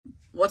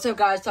What's up,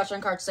 guys?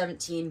 Touchdown Card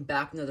 17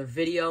 back with another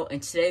video,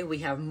 and today we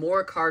have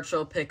more card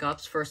show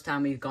pickups. First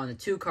time we've gone to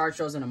 2 card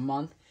shows in a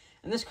month,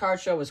 and this card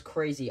show was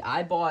crazy.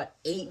 I bought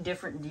 8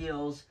 different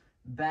deals.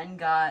 Ben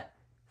got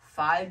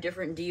 5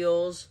 different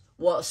deals.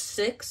 Well,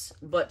 6,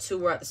 but 2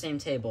 were at the same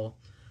table.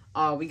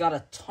 We got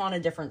a ton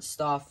of different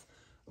stuff,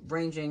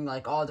 ranging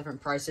like all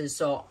different prices.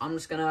 So I'm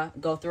just gonna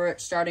go through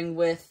it, starting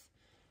with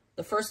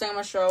the first thing I'm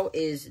gonna show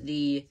is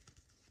the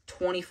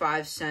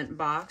 25-cent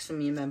box. So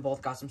me and Ben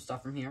both got some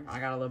stuff from here. I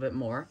got a little bit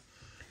more.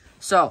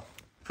 So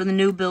for the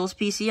new Bills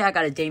PC, I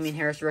got a Damian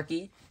Harris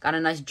rookie. Got a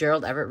nice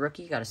Gerald Everett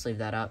rookie. Got to sleeve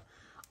that up.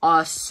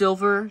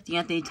 Silver,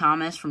 D'Anthony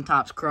Thomas from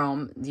Topps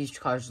Chrome. These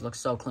cards look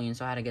so clean,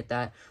 so I had to get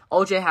that.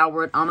 OJ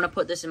Howard. I'm going to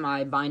put this in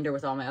my binder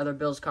with all my other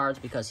Bills cards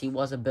because he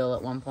was a Bill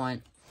at one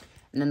point.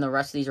 And then the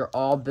rest of these are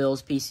all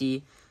Bills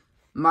PC.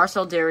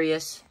 Marcel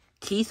Darius.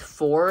 Keith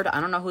Ford, I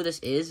don't know who this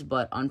is,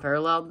 but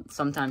Unparalleled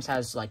sometimes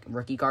has, like,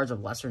 rookie cards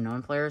of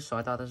lesser-known players, so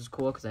I thought this was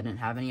cool because I didn't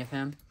have any of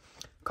him.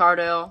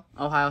 Cardale,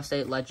 Ohio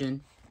State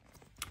legend.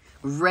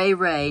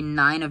 Ray,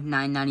 9 of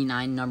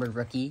 999 numbered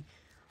rookie.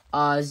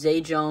 Zay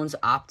Jones,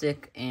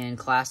 Optic and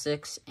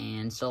Classics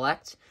and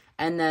Select.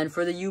 And then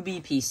for the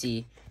UB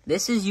PC,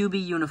 this is UB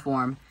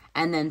uniform,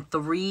 and then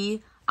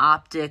 3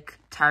 Optic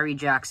Tyree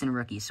Jackson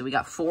rookies. So we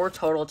got 4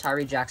 total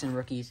Tyree Jackson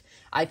rookies.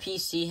 I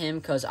PC him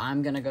because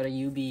I'm going to go to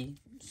UB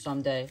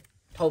someday,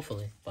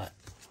 hopefully, but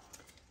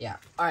yeah.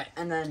 All right,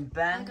 and then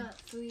Ben. I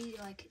got 3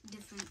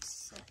 different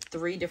sets.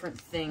 3 different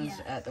things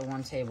at the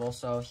one table.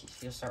 So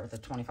he'll start with the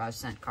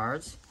 25-cent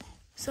cards.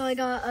 So I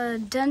got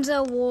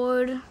Denzel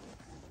Ward,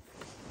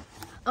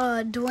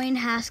 Dwayne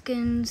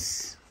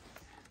Haskins,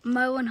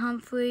 Marlon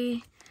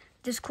Humphrey,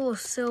 this cool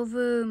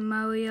silver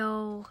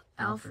Mario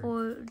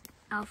Alford,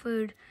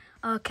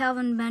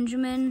 Calvin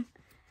Benjamin,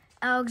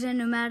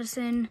 Alexander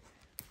Madison,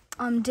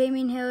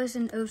 Damian Harris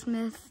and Irv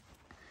Smith.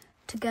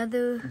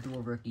 Together.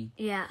 Dual rookie.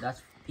 Yeah.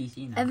 That's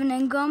PC now. Evan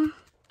Ingram,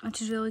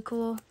 which is really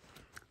cool.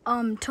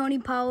 Tony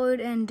Pollard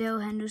and Dale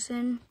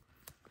Henderson.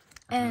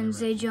 And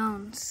Zay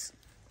Jones.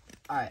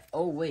 Alright.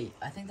 Oh, wait.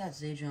 I think that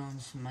Zay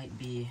Jones might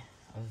be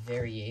a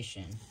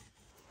variation.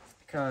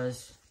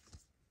 Because...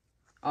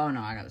 Oh,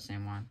 no. I got the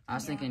same one. I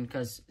was thinking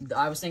because...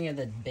 I was thinking of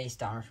the base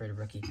dominance rated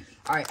rookie.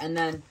 Alright. And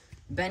then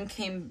Ben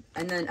came...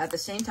 And then at the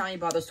same time he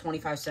bought those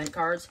 25-cent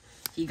cards,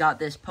 he got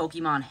this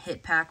Pokemon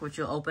Hit Pack, which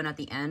you'll open at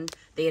the end.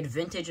 They had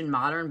Vintage and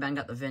Modern. Ben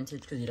got the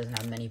Vintage because he doesn't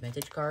have many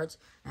Vintage cards.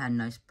 It had a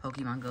nice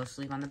Pokemon Go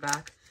sleeve on the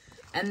back.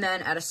 And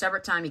then at a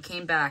separate time, he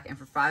came back and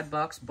for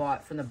 $5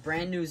 bought from the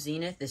brand new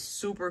Zenith this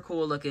super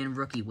cool looking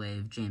Rookie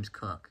Wave, James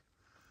Cook.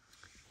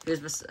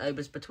 It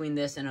was between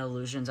this and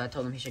Illusions. I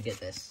told him he should get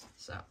this.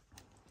 So,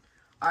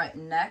 all right,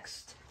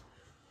 next.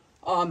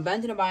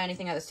 Ben didn't buy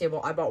anything at this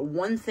table. I bought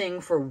one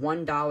thing for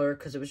 $1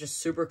 because it was just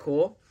super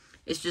cool.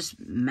 It's just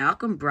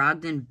Malcolm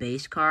Brogdon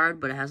base card,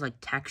 but it has, like,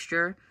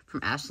 texture from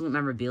Absolute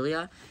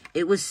Memorabilia.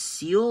 It was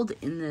sealed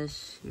in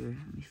this... Here,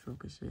 let me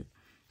focus it.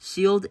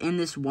 Sealed in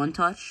this One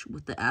Touch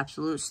with the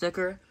Absolute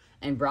sticker.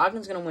 And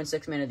Brogdon's going to win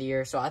 6th Man of the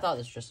Year, so I thought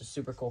this was just a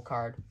super cool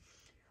card.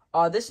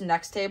 This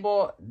next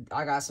table,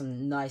 I got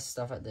some nice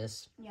stuff at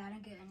this. Yeah, I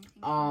didn't get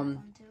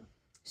anything.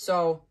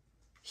 So,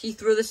 he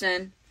threw this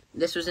in.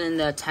 This was in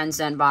the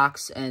 10-cent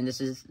box, and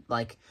this is,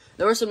 like...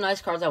 There were some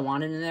nice cards I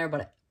wanted in there,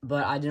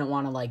 but I didn't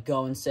want to, like,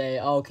 go and say,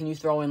 oh, can you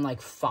throw in,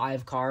 like,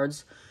 5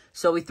 cards?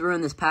 So we threw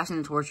in this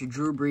Passing the Torch to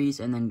Drew Brees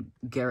and then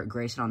Garrett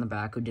Grayson on the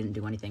back, who didn't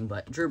do anything,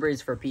 but Drew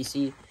Brees for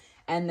PC.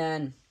 And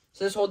then,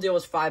 so this whole deal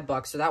was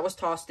 $5, so that was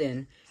tossed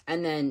in.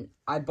 And then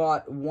I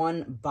bought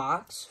 1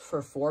 box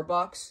for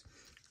 $4,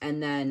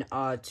 and then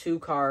 2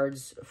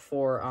 cards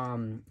for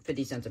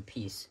 50 cents a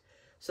piece.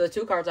 So the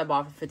 2 cards I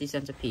bought for 50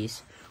 cents a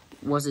piece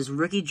was this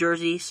rookie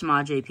jersey,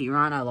 Smaj J.P.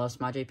 Ryan. I love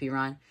Smaj J.P.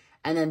 Ryan.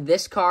 And then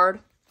this card,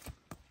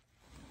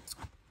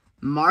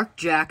 Mark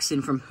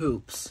Jackson from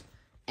Hoops.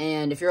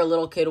 And if you're a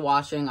little kid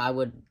watching, I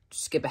would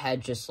skip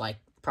ahead just like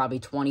probably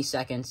 20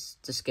 seconds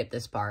to skip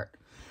this part.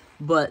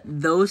 But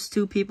those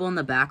 2 people in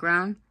the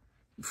background,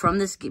 from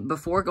this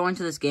before going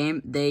to this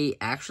game, they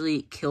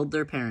actually killed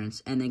their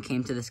parents and then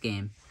came to this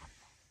game.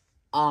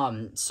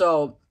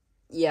 So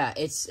yeah,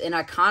 it's an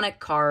iconic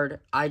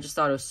card. I just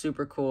thought it was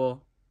super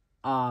cool.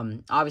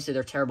 Obviously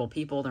they're terrible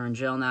people. They're in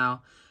jail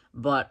now.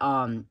 But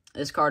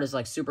this card is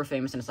like super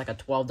famous and it's like a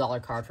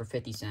 $12 card for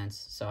 50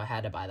 cents. So I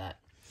had to buy that.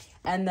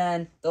 And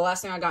then the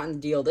last thing I got in the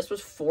deal, this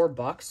was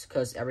 $4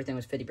 because everything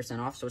was 50%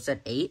 off. So it said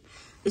 8.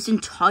 This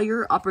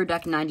entire Upper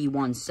Deck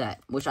 91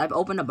 set, which I've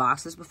opened a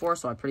box of this before,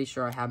 so I'm pretty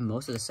sure I have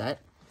most of the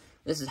set.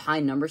 This is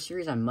high number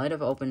series. I might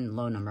have opened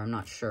low number. I'm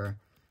not sure.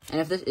 And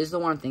if this is the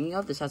one I'm thinking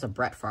of, this has a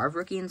Brett Favre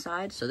rookie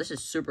inside. So this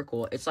is super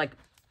cool. It's like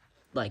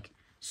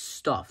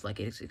stuff. Like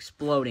it's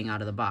exploding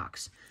out of the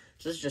box.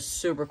 So this is just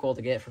super cool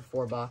to get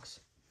for $4.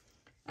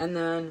 And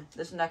then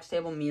this next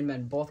table, me and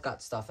Ben both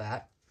got stuff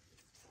at.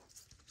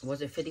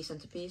 Was it 50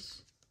 cents a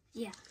piece?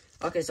 Yeah.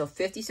 Okay, so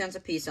 50 cents a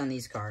piece on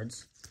these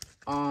cards.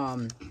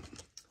 And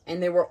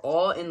they were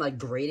all in, like,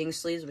 grading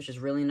sleeves, which is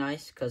really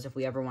nice, because if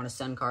we ever want to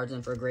send cards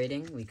in for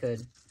grading, we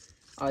could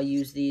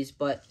use these.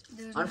 But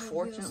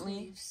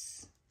unfortunately,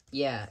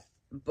 yeah,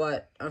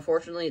 but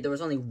unfortunately, there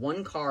was only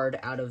one card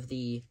out of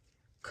the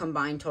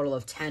combined total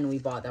of 10 we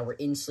bought that were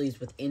in sleeves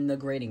within the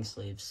grading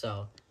sleeves.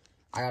 So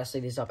I gotta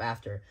sleeve these up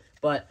after.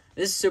 But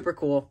this is super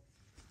cool.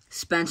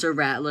 Spencer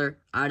Rattler.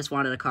 I just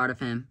wanted a card of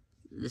him.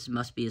 This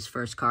must be his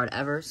first card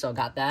ever, so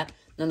got that.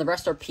 Then the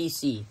rest are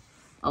PC.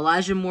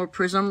 Elijah Moore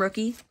Prism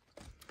rookie.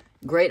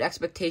 Great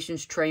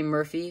Expectations Trey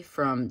Murphy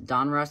from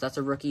Donruss. That's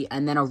a rookie.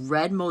 And then a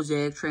red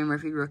Mosaic Trey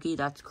Murphy rookie.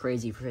 That's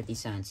crazy for 50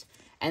 cents.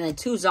 And then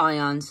 2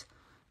 Zions.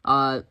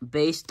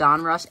 Base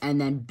Donruss. And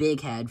then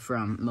Big Head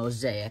from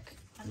Mosaic.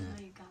 I know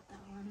you got that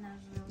one. That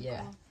was really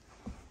Yeah. cool.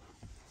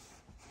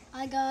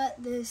 I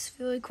got this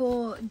really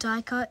cool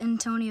die cut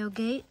Antonio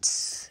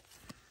Gates.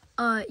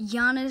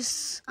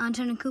 Giannis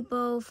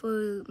Antetokounmpo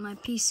for my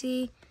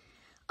PC.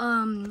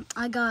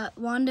 I got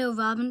Wando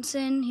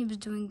Robinson. He was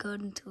doing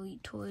good until he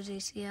tore his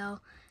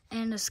ACL.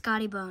 And a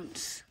Scotty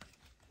Bones.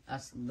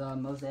 That's the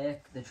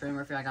Mosaic, the Trey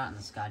Murphy I got, and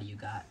the Scotty you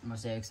got.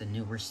 Mosaic's a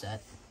newer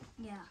set.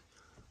 Yeah.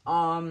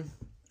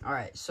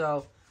 Alright,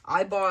 so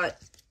I bought,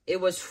 it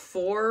was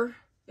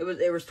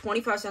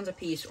 25 cents a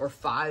piece or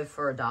 5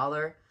 for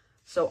 $1.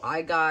 So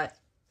I got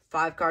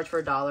 5 cards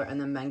for $1,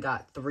 and then Ben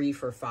got 3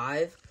 for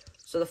 $5.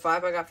 So the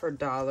 5 I got for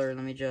 $1,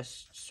 let me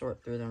just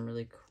sort through them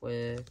really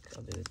quick.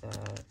 I'll do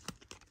that.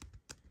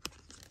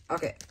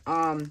 Okay,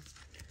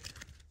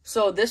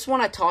 so this one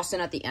I tossed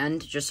in at the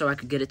end just so I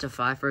could get it to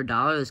 5 for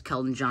 $1. This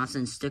Keldon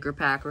Johnson sticker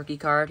pack rookie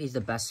card. He's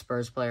the best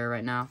Spurs player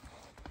right now.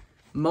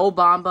 Mo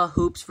Bamba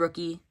Hoops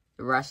rookie.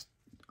 The rest,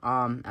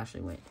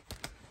 actually wait.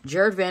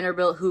 Jared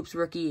Vanderbilt Hoops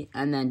rookie,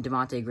 and then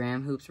Devontae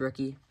Graham Hoops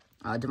rookie.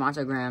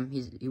 Devontae Graham,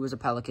 he was a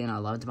Pelican. I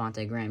love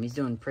Devontae Graham. He's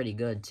doing pretty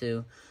good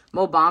too.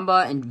 Mo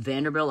Bamba and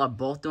Vanderbilt are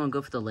both doing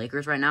good for the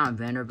Lakers right now, and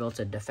Vanderbilt's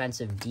a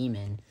defensive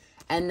demon.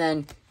 And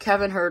then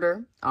Kevin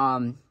Huerter,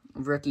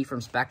 rookie from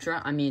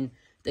Spectra. I mean,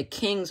 the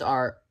Kings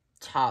are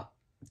top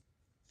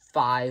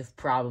 5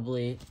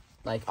 probably.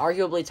 Like,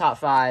 arguably top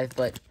 5,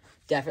 but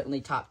definitely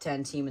top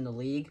 10 team in the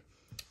league.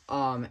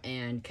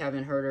 And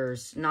Kevin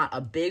Huerter's not a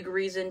big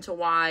reason to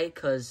why,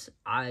 because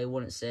I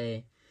wouldn't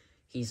say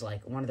he's,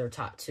 like, one of their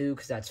top 2,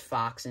 because that's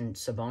Fox and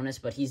Sabonis,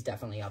 but he's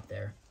definitely up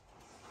there.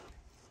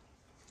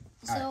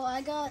 So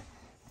I got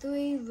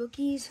 3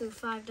 rookies for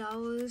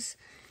 $5.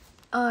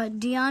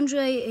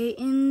 DeAndre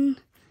Ayton,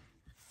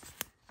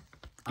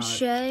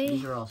 Shea.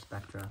 These are all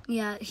Spectra.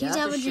 Yeah, he's that's a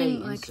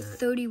averaging Shea like insert.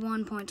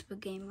 31 points per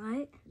game,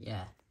 right?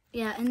 Yeah.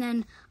 Yeah, and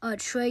then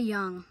Trey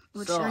Young,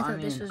 which So, I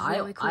thought this was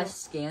really cool. I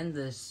scanned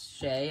the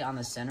Shea on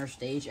the Center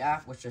Stage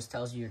app, which just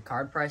tells you your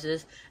card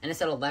prices, and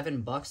it's at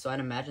 $11, so I'd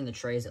imagine the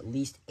Trey is at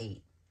least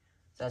 8.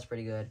 So that's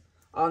pretty good.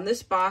 On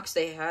this box,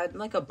 they had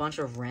like a bunch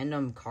of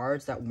random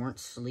cards that weren't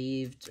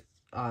sleeved.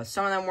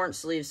 Some of them weren't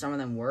sleeved, some of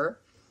them were.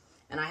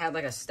 And I had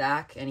like a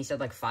stack, and he said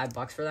like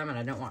 $5 for them, and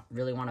I don't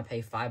really want to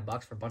pay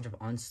 $5 for a bunch of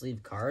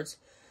unsleeved cards.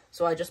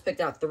 So I just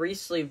picked out 3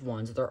 sleeved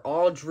ones. They're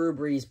all Drew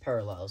Brees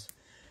parallels.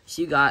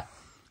 So you got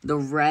the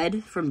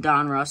red from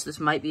Donruss. This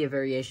might be a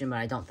variation, but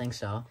I don't think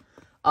so.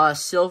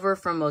 Silver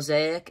from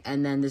Mosaic,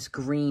 and then this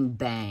green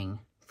Bang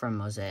from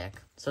Mosaic.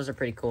 So those are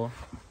pretty cool.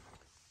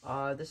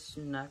 This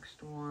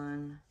next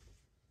one.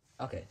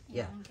 Okay,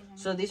 yeah.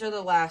 So these are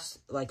the last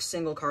like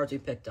single cards we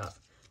picked up.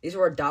 These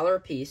were $1 a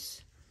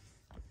piece.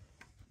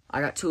 I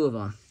got 2 of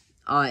them.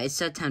 It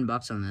said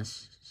 $10 on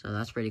this, so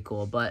that's pretty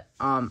cool. But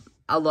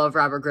I love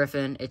Robert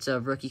Griffin. It's a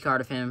rookie card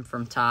of him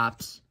from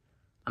Topps.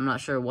 I'm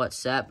not sure what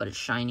set, but it's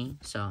shiny,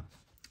 so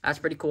that's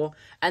pretty cool.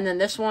 And then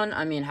this one,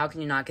 I mean, how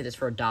can you not get this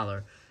for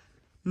 $1?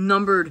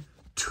 Numbered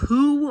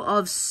 2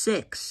 of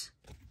 6.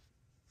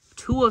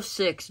 2 of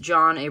 6,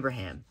 John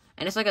Abraham.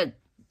 And it's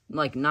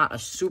like not a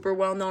super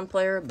well-known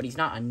player, but he's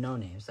not a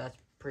no-name, so that's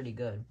pretty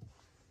good.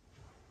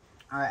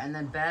 All right, and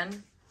then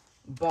Ben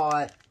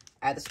bought,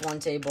 at this one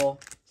table,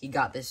 he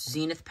got this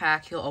Zenith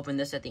pack. He'll open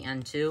this at the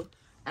end, too.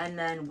 And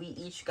then we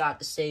each got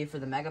to save for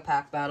the Mega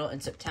Pack battle in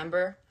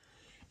September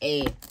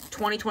a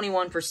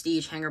 2021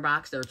 Prestige hanger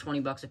box. They were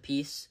 $20 a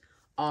piece.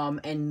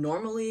 And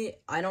normally,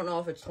 I don't know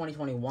if it's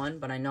 2021,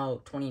 but I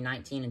know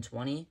 2019 and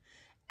 20.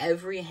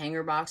 Every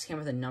hanger box came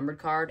with a numbered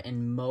card,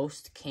 and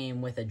most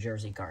came with a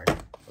jersey card.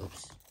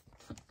 Oops.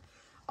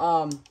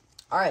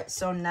 Alright,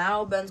 so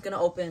now Ben's gonna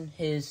open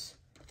his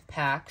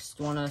packs.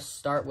 Do you want to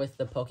start with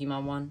the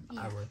Pokemon one?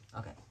 Yeah. I would.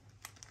 Okay.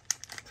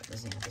 Put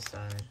this in at the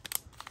side.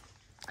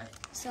 Alright.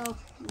 So,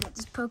 we got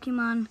this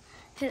Pokemon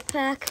hit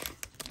pack.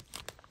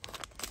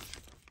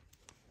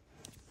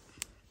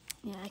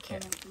 Yeah, I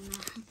can't open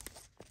that.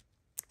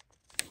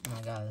 Oh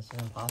my god, this is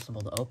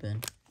impossible to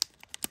open.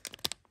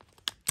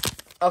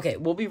 Okay,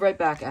 we'll be right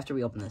back after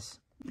we open this.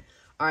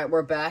 Alright,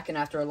 we're back, and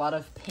after a lot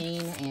of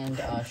pain and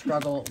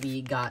struggle,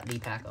 we got the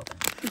pack open.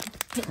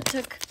 It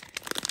took...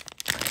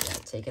 Yeah,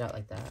 take it out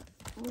like that.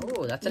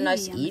 Oh, that's a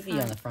nice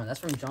Eevee on the front. That's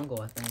from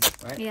Jungle, I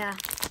think, right? Yeah.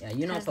 Yeah,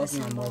 you know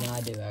Pokemon more than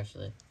I do,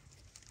 actually.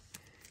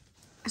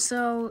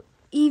 So,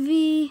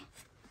 Eevee,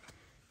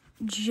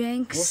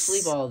 Jinx... We'll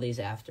sleeve all of these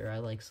after. I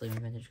like sleeving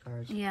vintage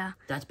cards. Yeah.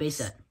 That's base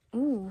set.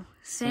 Ooh,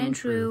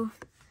 Sandshrew,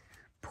 That's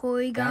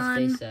Porygon,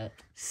 base set.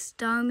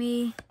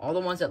 Starmie, All the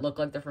ones that look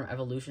like they're from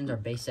Evolutions are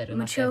base set.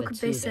 Unless they have a Machoke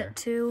 2 base there. set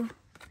 2.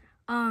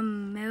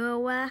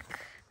 Marowak,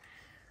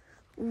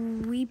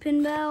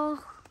 Weeping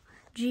Bell,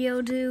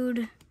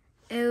 Geodude,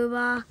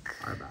 Arbok,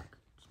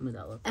 Smooth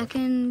that look like.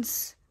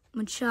 Ekans,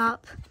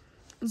 Machop,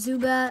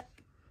 Zubat,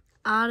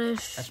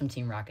 Oddish. That's from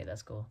Team Rocket.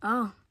 That's cool.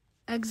 Oh,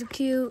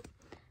 Execute,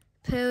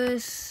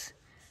 Paris,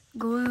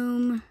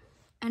 Gloom,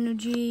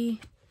 Energy,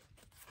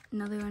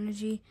 another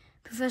Energy,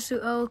 Professor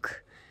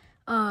Oak,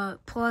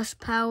 Plus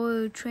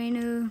Power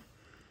Trainer.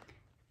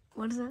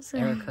 What does that say?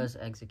 Erica's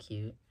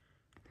Execute.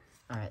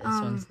 All right,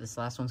 this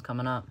last one's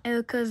coming up.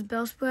 Erica's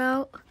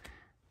Bellsprout.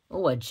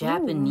 Oh, a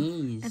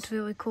Japanese. Ooh, that's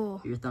really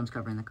cool. Your thumb's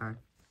covering the card.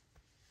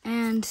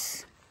 And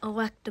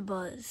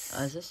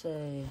Electabuzz. Is this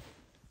a...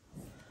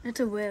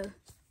 That's a rare.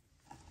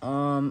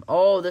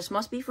 Oh, this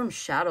must be from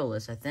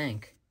Shadowless, I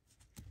think.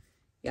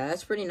 Yeah,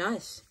 that's pretty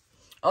nice.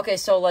 Okay,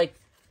 so, like,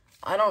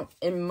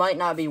 it might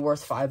not be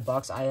worth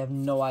 $5. I have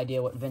no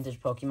idea what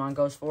vintage Pokemon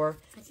goes for.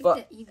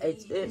 But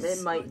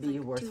it might be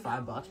worth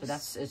 $5, but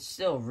it's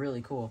still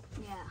really cool.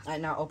 Yeah. All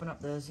right, now open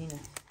up the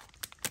Zenith.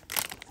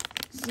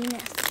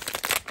 Zenith.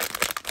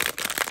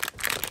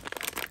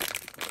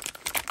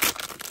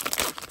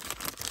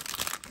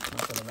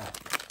 Let's go to that.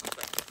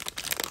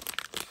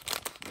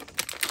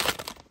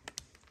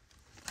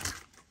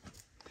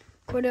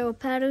 Cordell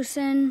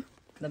Patterson.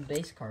 The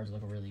base cards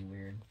look really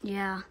weird.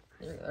 Yeah.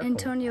 They're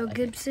Antonio cool.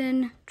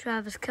 Gibson,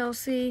 Travis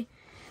Kelce,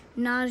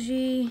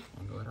 Najee,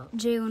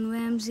 Jalen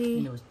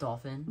Ramsey,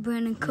 Dolphin,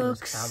 Brandon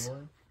Cooks,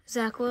 Cowboy,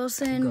 Zach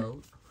Wilson,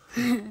 Goat,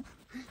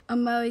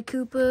 Amari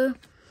Cooper,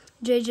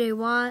 J.J.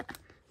 Watt,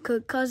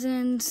 Kirk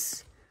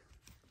Cousins,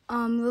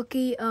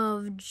 rookie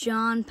of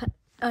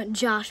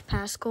Josh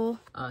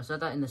Pascal. So I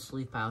thought in the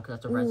sleeve pile because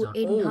that's a red zone.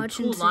 Aiden Oh,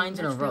 Hutchinson, 2 lines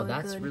in a that's row. really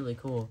That's good. really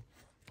cool.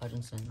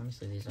 Hutchinson, let me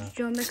see these up.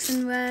 Joe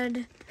Mixon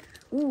red.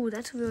 Ooh,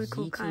 that's a really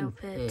cool Z-Team Kyle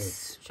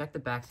Pitts. Check the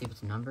back, see if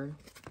it's numbered.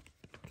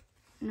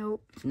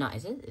 Nope. No,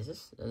 is it? Is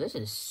this? Oh, this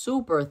is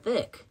super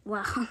thick.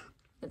 Wow. Look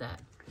at that.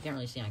 You can't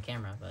really see on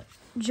camera, but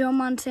Joe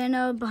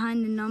Montana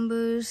behind the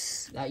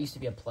numbers. that used to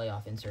be a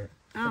playoff insert.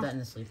 Oh. Put that in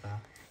the sleeve pile.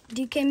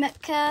 DK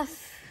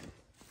Metcalf,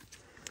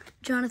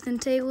 Jonathan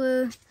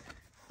Taylor,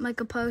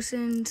 Micah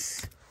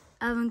Parsons,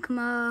 Alvin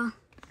Kamara,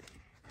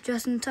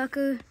 Justin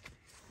Tucker,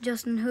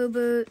 Justin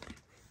Herbert,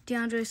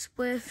 DeAndre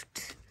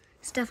Swift,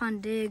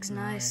 Stephon Diggs,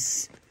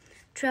 nice.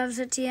 Travis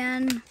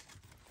Etienne,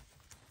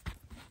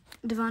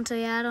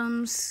 Devontae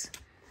Adams,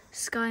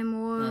 Sky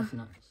Moore, That's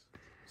nice.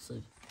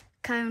 Sleeve.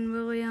 Kyron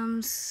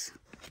Williams,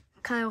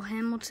 Kyle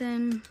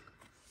Hamilton,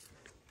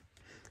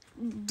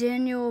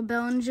 Daniel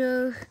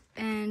Bellinger,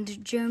 and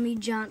Jermaine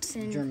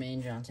Johnson.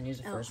 Jermaine Johnson.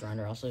 He's a first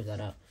rounder. I'll sleeve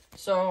that up.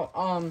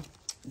 So,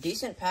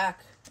 decent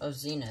pack of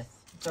Zenith.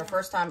 It's our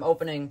first time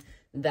opening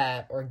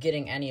that or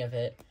getting any of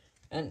it.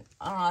 And,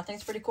 I don't know, I think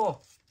it's pretty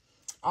cool.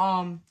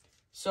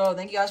 So,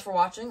 thank you guys for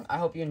watching. I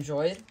hope you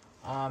enjoyed.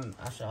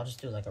 Actually, I'll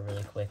just do, like, a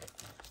really quick,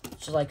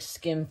 just, like,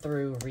 skim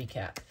through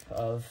recap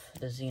of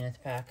the Zenith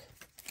pack.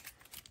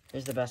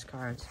 Here's the best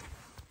cards.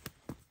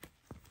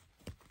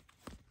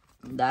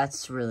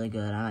 That's really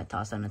good. I might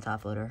toss that in the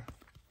top loader.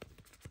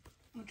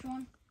 Which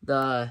one?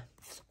 The,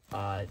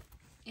 Aiden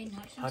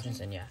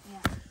Hutchinson, yeah.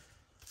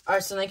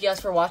 Alright, so thank you guys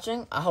for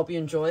watching. I hope you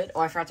enjoyed. Oh,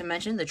 I forgot to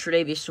mention, the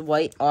Tre'Davious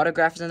White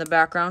autograph is in the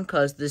background,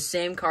 because the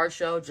same card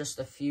show just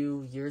a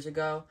few years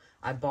ago,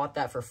 I bought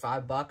that for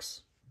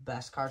 $5.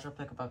 Best card show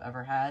pickup I've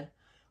ever had.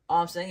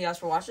 So thank you guys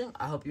for watching.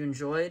 I hope you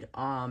enjoyed.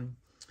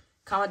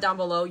 Comment down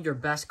below your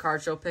best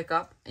card show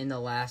pickup in the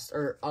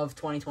of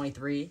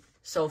 2023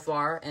 so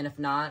far, and if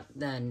not,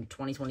 then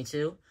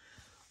 2022.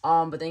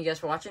 But thank you guys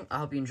for watching. I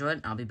hope you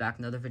enjoyed. I'll be back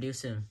in another video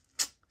soon.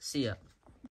 See ya.